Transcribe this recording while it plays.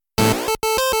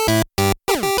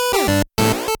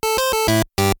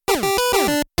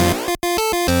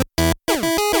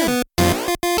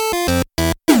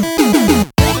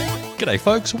G'day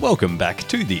folks, welcome back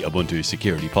to the Ubuntu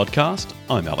Security Podcast.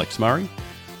 I'm Alex Murray.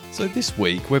 So this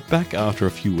week, we're back after a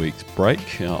few weeks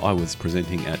break. I was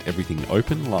presenting at Everything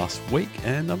Open last week,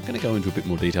 and I'm going to go into a bit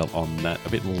more detail on that a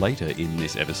bit later in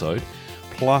this episode.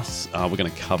 Plus, we're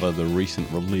going to cover the recent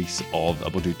release of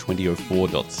Ubuntu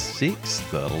 20.04.6,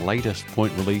 the latest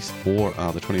point release for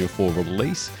the 20.04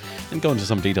 release, and go into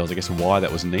some details, I guess, why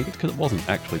that was needed, because it wasn't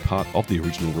actually part of the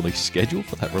original release schedule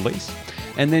for that release.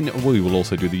 And then we will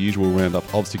also do the usual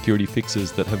roundup of security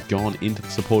fixes that have gone into the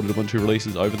supported Ubuntu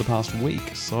releases over the past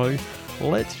week. So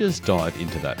let's just dive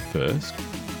into that first.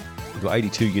 We've got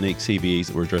 82 unique CVEs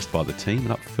that were addressed by the team,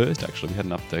 and up first, actually, we had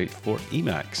an update for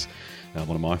Emacs.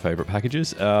 One of my favourite packages.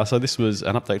 So this was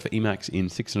an update for Emacs in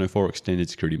 16.04 Extended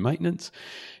Security Maintenance.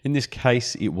 In this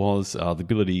case, it was the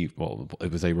ability, it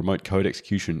was a remote code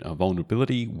execution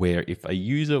vulnerability where if a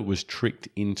user was tricked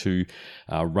into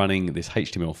running this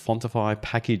HTML Fontify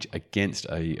package against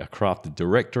a crafted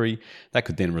directory, that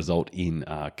could then result in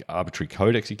arbitrary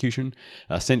code execution.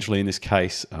 Essentially, in this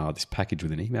case, this package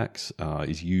within Emacs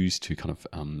is used to kind of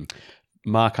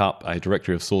mark up a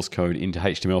directory of source code into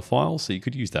HTML files. So you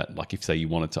could use that, like if say you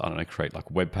wanted to, create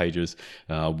like web pages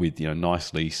with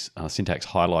nicely syntax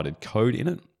highlighted code in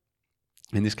it.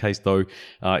 In this case, though,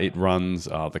 it runs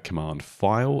the command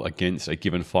file against a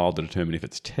given file to determine if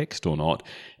it's text or not,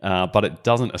 but it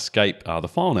doesn't escape the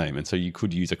file name. And so you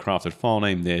could use a crafted file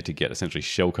name there to get essentially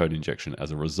shellcode injection as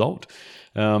a result.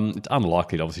 It's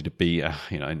unlikely, obviously, to be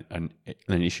an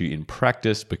issue in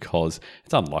practice because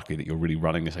it's unlikely that you're really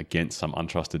running this against some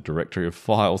untrusted directory of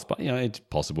files, but it's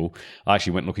possible. I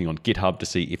actually went looking on GitHub to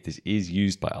see if this is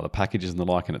used by other packages and the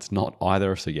like, and it's not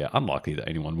either. So unlikely that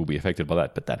anyone will be affected by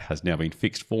that, but that has now been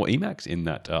fixed for Emacs in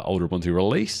that older Ubuntu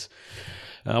release.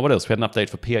 What else? We had an update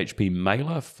for PHP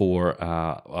Mailer for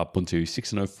Ubuntu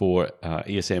 16.04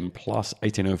 ESM plus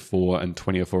 18.04 and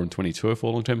 20.04 and 22.04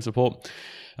 long-term support.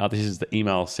 This is the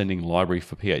email sending library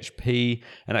for PHP.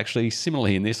 And actually,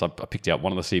 similarly in this, I picked out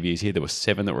one of the CVEs here. There were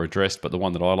 7 that were addressed, but the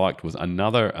one that I liked was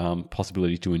another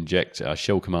possibility to inject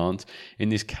shell commands. In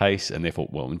this case, and therefore,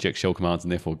 inject shell commands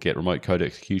and therefore get remote code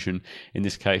execution. In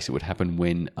this case, it would happen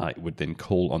when it would then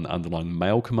call on the underlying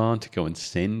mail command to go and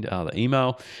send the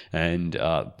email. And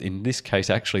in this case,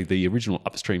 actually, the original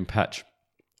upstream patch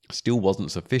still wasn't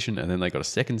sufficient, and then they got a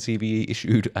second CVE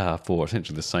issued for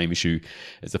essentially the same issue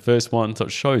as the first one. So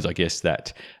it shows, I guess,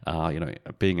 that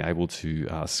being able to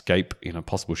escape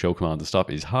possible shell commands and stuff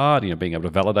is hard. Being able to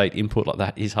validate input like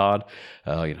that is hard.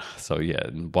 One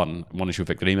issue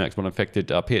affected Emacs, one affected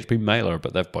PHP Mailer,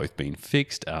 but they've both been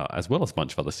fixed, as well as a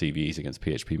bunch of other CVEs against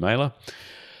PHP Mailer.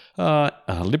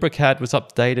 LibreCAD was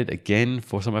updated again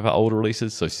for some of our older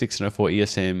releases, so 16.04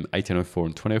 ESM, 18.04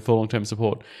 and 20.04 long-term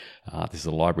support. This is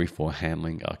a library for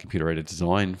handling computer-aided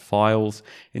design files.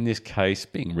 In this case,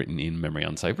 being written in memory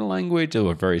unsafe language, there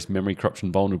were various memory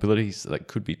corruption vulnerabilities that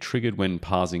could be triggered when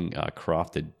parsing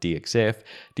crafted DXF,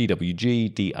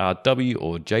 DWG, DRW,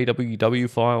 or JWW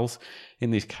files. In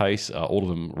this case, all of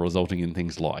them resulting in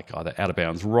things like either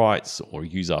out-of-bounds writes or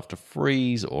use after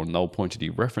freeze or null pointer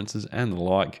dereferences and the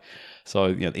like.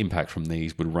 So the impact from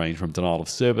these would range from denial of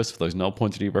service for those null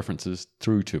pointer dereferences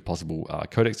through to possible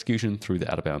code execution through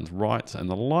the out-of-bounds writes and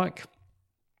the like.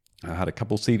 I had a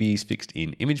couple CVEs fixed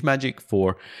in ImageMagick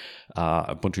for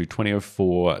Ubuntu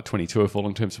 20.04, 22.04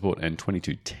 long-term support, and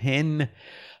 22.10.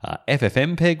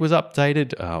 FFmpeg was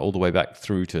updated all the way back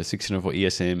through to 16.04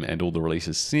 ESM and all the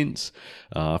releases since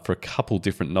for a couple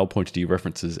different null pointer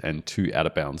dereferences and 2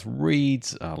 out-of-bounds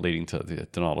reads, leading to the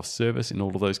denial of service in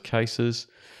all of those cases.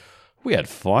 We had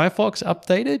Firefox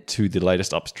updated to the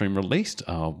latest upstream released,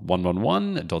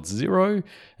 111.0,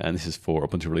 and this is for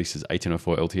Ubuntu releases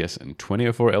 18.04 LTS and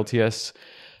 20.04 LTS.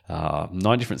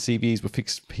 9 different CVEs were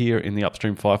fixed here in the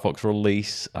upstream Firefox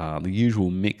release. The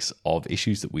usual mix of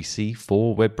issues that we see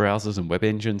for web browsers and web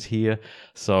engines here.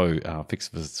 So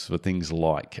fixes for things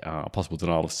like possible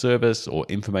denial of service or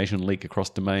information leak across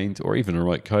domains or even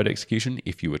remote code execution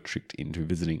if you were tricked into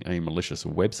visiting a malicious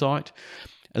website.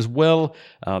 As well,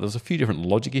 there was a few different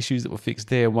logic issues that were fixed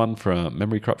there. One for a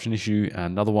memory corruption issue,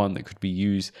 another one that could be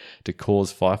used to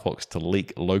cause Firefox to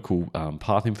leak local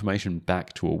path information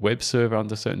back to a web server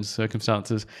under certain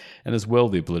circumstances, and as well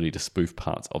the ability to spoof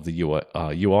parts of the UI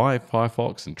of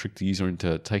Firefox and trick the user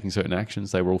into taking certain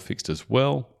actions. They were all fixed as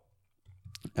well.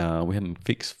 We had a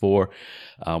fix for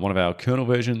one of our kernel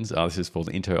versions. This is for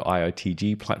the Into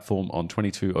IOTG platform on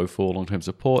 22.04 long-term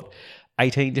support.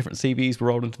 18 different CVEs were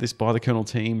rolled into this by the kernel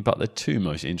team, but the two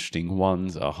most interesting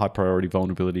ones are high priority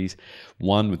vulnerabilities.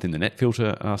 One within the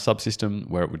NetFilter subsystem,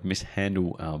 where it would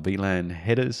mishandle VLAN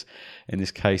headers. In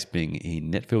this case, being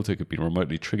in NetFilter, could be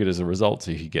remotely triggered as a result, so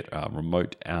you could get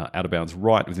remote out of bounds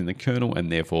right within the kernel,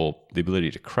 and therefore the ability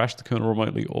to crash the kernel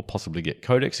remotely or possibly get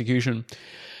code execution.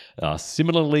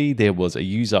 Similarly, there was a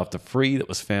use after free that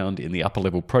was found in the upper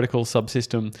level protocol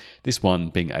subsystem, this one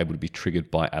being able to be triggered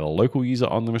by a local user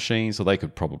on the machine, so they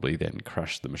could probably then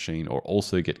crash the machine or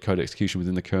also get code execution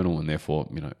within the kernel and therefore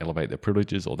elevate their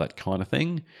privileges or that kind of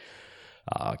thing.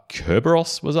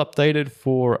 Kerberos was updated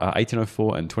for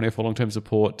 1804 and 2004 long-term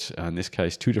support. In this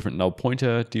case, two different null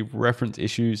pointer dereference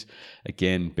issues.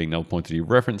 Again, being null pointer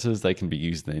dereferences, they can be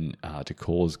used then to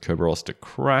cause Kerberos to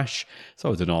crash.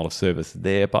 So a denial of service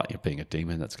there, but being a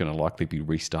daemon, that's going to likely be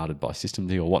restarted by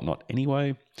systemd or whatnot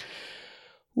anyway.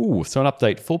 So an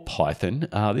update for Python.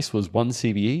 This was one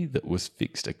CVE that was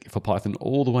fixed for Python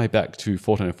all the way back to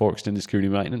 1404 extended security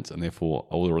maintenance, and therefore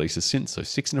all the releases since. So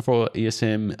 1604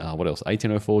 ESM, what else?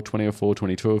 1804, 2004,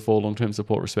 2204 long-term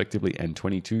support respectively, and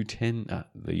 2210,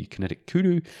 the kinetic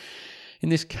kudu. In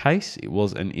this case, it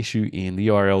was an issue in the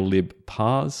URL lib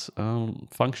parse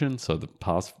function, so the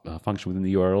parse function within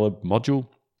the URL lib module.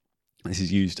 This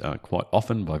is used quite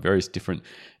often by various different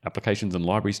applications and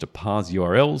libraries to parse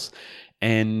URLs.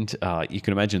 And you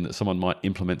can imagine that someone might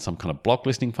implement some kind of block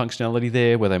listing functionality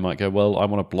there where they might go, well, I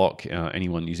want to block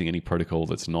anyone using any protocol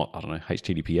that's not,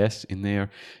 HTTPS in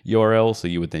their URL. So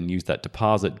you would then use that to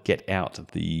parse it, get out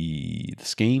the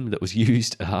scheme that was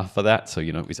used for that. So,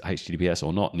 is it HTTPS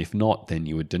or not? And if not, then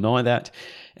you would deny that.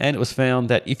 And it was found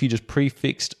that if you just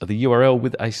prefixed the URL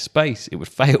with a space, it would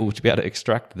fail to be able to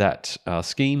extract that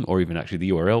scheme or even actually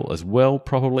the URL as well,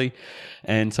 probably.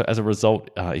 And so as a result,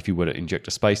 if you were to inject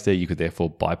a space there, you could therefore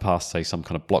bypass, say, some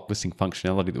kind of block listing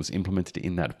functionality that was implemented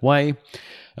in that way.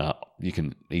 You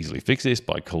can easily fix this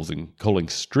by calling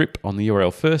strip on the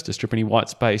URL first to strip any white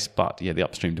space. But the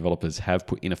upstream developers have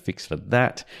put in a fix for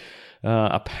that.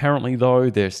 Apparently, though,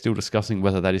 they're still discussing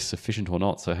whether that is sufficient or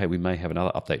not. So, hey, we may have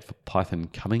another update for Python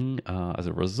coming as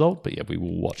a result. But we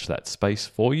will watch that space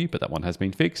for you. But that one has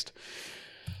been fixed.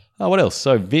 What else?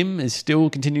 So Vim is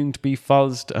still continuing to be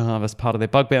fuzzed as part of their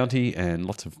bug bounty, and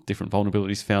lots of different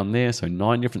vulnerabilities found there. So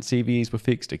 9 different CVEs were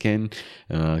fixed, again,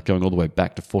 going all the way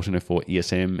back to 1404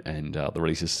 ESM and the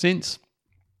releases since.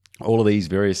 All of these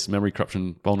various memory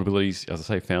corruption vulnerabilities, as I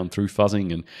say, found through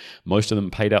fuzzing, and most of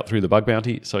them paid out through the bug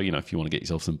bounty. So, if you want to get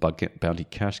yourself some bug bounty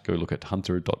cash, go look at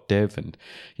hunter.dev and,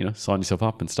 sign yourself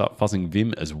up and start fuzzing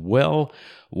Vim as well.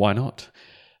 Why not?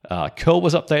 Curl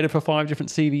was updated for 5 different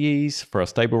CVEs for our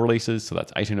stable releases. So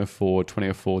that's 1804,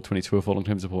 2004, 2204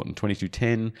 long-term support, and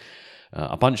 2210.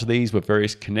 A bunch of these were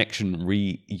various connection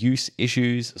reuse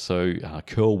issues. So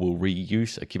curl will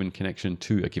reuse a given connection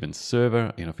to a given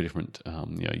server, for different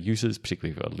uses,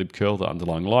 particularly for libcurl, the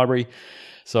underlying library.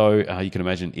 So you can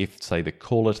imagine if, say, the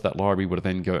caller to that library would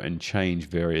then go and change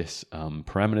various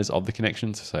parameters of the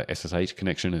connections, so SSH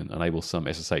connection, and enable some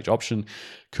SSH option,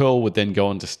 curl would then go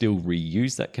on to still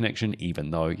reuse that connection,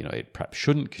 even though it perhaps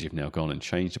shouldn't, because you've now gone and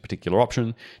changed a particular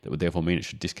option. That would therefore mean it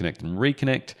should disconnect and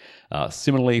reconnect.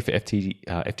 Similarly for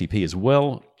FTP as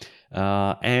well.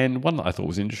 And one that I thought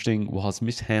was interesting was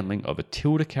mishandling of a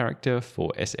tilde character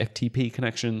for SFTP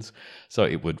connections. So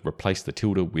it would replace the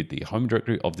tilde with the home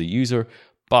directory of the user,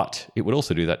 but it would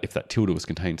also do that if that tilde was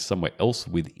contained somewhere else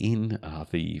within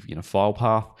the file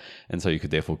path. And so you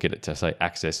could therefore get it to, say,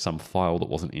 access some file that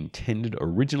wasn't intended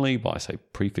originally by, say,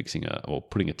 prefixing or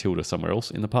putting a tilde somewhere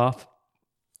else in the path.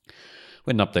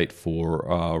 We had an update for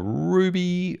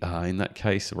Ruby. In that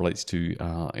case, it relates to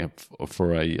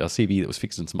for a CVE that was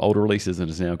fixed in some older releases and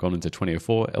has now gone into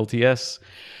 2004 LTS.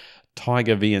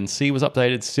 Tiger VNC was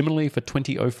updated similarly for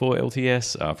 2004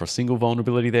 LTS for a single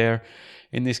vulnerability there.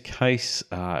 In this case,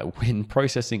 when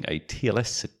processing a TLS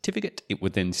certificate, it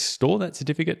would then store that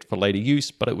certificate for later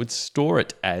use, but it would store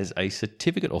it as a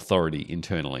certificate authority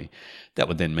internally. That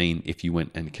would then mean if you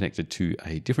went and connected to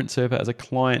a different server as a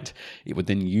client, it would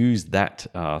then use that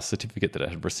certificate that it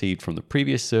had received from the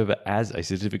previous server as a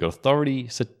certificate authority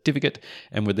certificate,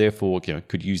 and would therefore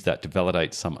could use that to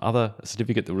validate some other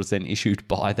certificate that was then issued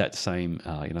by that same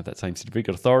that same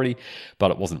certificate authority.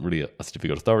 But it wasn't really a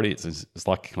certificate authority. It's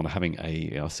like kind of having a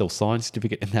self-signed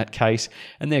certificate in that case,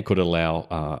 and there could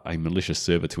allow a malicious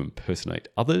server to impersonate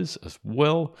others as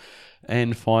well.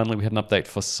 And finally, we had an update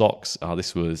for SOX.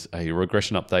 This was a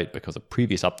regression update because a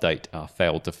previous update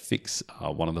failed to fix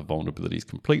one of the vulnerabilities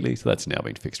completely. So that's now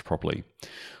been fixed properly.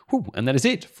 And that is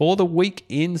it for the week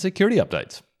in security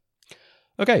updates.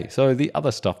 Okay, so the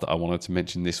other stuff that I wanted to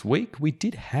mention this week, we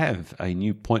did have a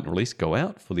new point release go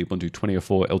out for the Ubuntu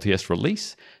 2004 LTS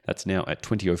release. That's now at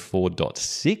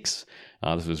 2004.6. This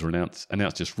was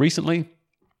announced just recently.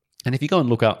 And if you go and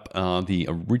look up the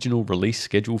original release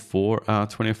schedule for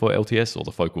 2004 LTS or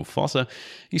the Focal Fossa,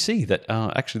 you see that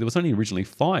actually there was only originally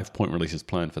 5 point releases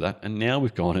planned for that, and now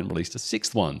we've gone and released a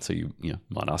 6th one. So you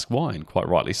might ask why, and quite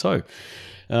rightly so.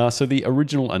 So the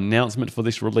original announcement for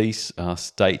this release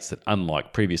states that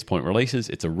unlike previous point releases,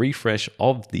 it's a refresh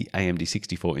of the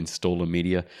AMD64 installer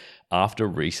media after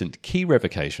recent key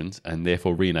revocations, and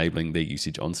therefore re-enabling their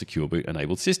usage on Secure Boot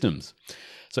enabled systems.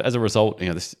 So as a result,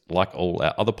 this, like all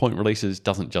our other point releases,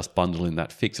 doesn't just bundle in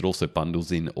that fix, it also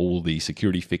bundles in all the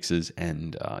security fixes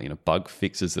and bug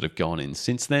fixes that have gone in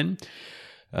since then.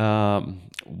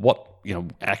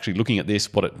 Actually looking at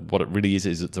this, what it really is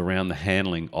it's around the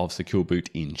handling of Secure Boot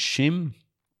in shim.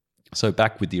 So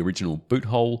back with the original boot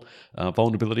hole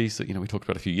vulnerabilities that we talked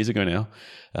about a few years ago now,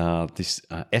 this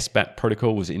SBAT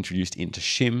protocol was introduced into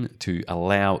shim to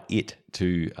allow it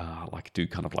to do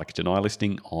kind of like deny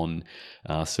listing on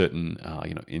certain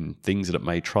in things that it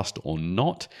may trust or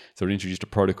not. So it introduced a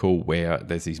protocol where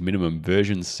there's these minimum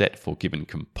versions set for given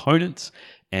components.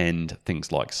 And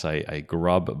things like, say, a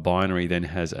grub binary then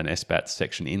has an SBAT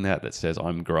section in that says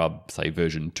I'm grub, say,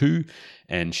 version 2,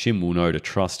 and shim will know to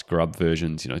trust grub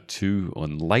versions, 2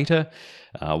 and later.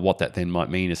 What that then might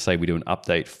mean is, say, we do an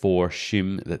update for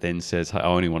shim that then says, hey, I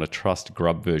only want to trust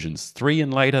grub versions 3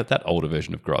 and later. That older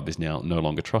version of grub is now no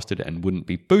longer trusted and wouldn't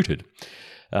be booted.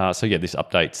 This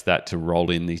updates that to roll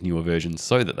in these newer versions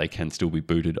so that they can still be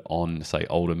booted on, say,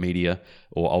 older media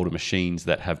or older machines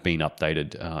that have been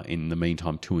updated in the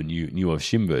meantime to a newer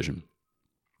shim version.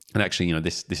 And actually,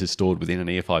 this is stored within an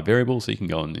EFI variable, so you can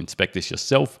go and inspect this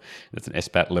yourself. It's an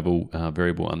SBAT level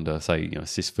variable under, say,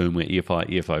 sys firmware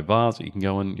EFI vars that you can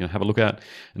go and have a look at,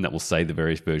 and that will say the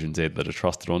various versions there that are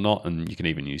trusted or not. And you can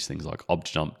even use things like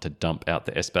objdump to dump out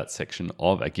the SBAT section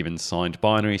of a given signed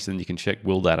binary, so then you can check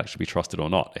will that actually be trusted or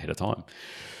not ahead of time.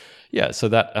 Yeah, so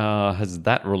that has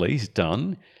that release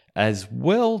done. As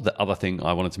well, the other thing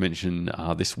I wanted to mention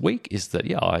this week is that,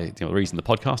 the reason the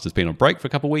podcast has been on break for a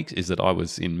couple of weeks is that I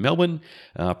was in Melbourne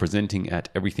presenting at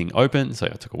Everything Open. So I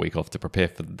took a week off to prepare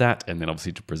for that and then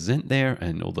obviously to present there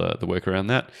and all the work around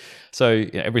that. So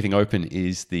Everything Open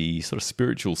is the sort of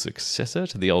spiritual successor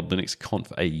to the old Linux Conf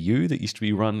AU that used to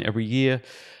be run every year.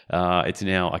 It's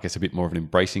now, I guess, a bit more of an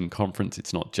embracing conference.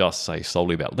 It's not just, say,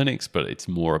 solely about Linux, but it's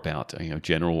more about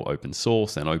general open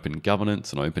source and open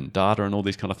governance and open data and all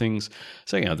these kind of things.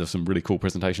 So there's some really cool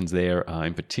presentations there.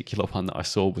 In particular, one that I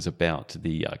saw was about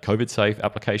the COVID Safe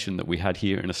application that we had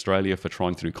here in Australia for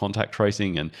trying to do contact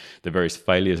tracing and the various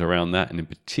failures around that, and in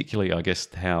particular, I guess,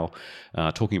 how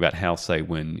talking about how, say,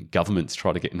 when governments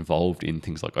try to get involved in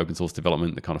things like open source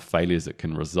development, the kind of failures that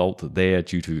can result there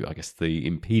due to, I guess, the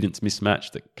impedance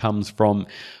mismatch that comes from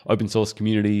open source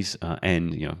communities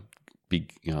and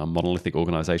big monolithic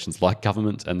organizations like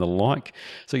government and the like.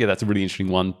 So that's a really interesting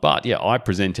one. But I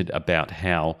presented about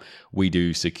how we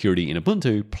do security in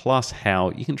Ubuntu, plus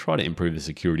how you can try to improve the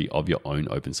security of your own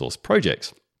open source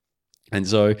projects. And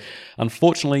so,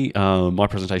 unfortunately, my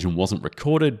presentation wasn't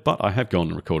recorded, but I have gone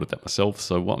and recorded that myself.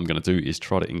 So what I'm going to do is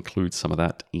try to include some of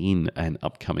that in an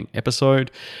upcoming episode.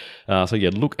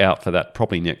 Look out for that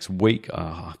probably next week.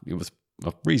 It was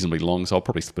reasonably long, so I'll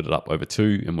probably split it up over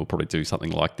 2, and we'll probably do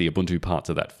something like the Ubuntu parts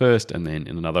of that first, and then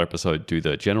in another episode do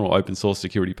the general open source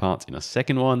security parts in a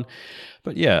second one.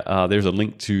 But there's a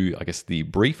link to, I guess, the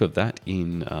brief of that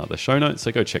in the show notes,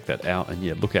 so go check that out, and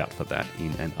look out for that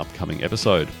in an upcoming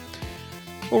episode.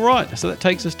 All right, so that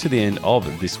takes us to the end of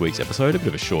this week's episode, a bit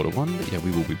of a shorter one, but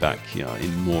we will be back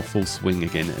in more full swing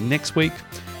again next week.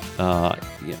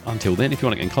 Until then, if you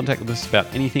want to get in contact with us about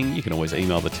anything, you can always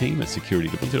email the team at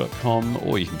security@ubuntu.com,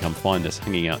 or you can come find us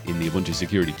hanging out in the Ubuntu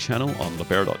Security channel on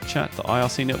libera.chat, the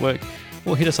IRC network,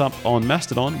 or hit us up on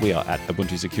Mastodon. We are at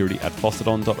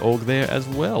ubuntusecurity@fossadon.org there as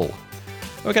well.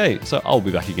 Okay, so I'll be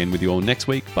back again with you all next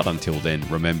week, but until then,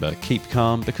 remember, keep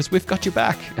calm because we've got your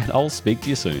back, and I'll speak to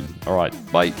you soon. All right,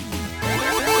 bye.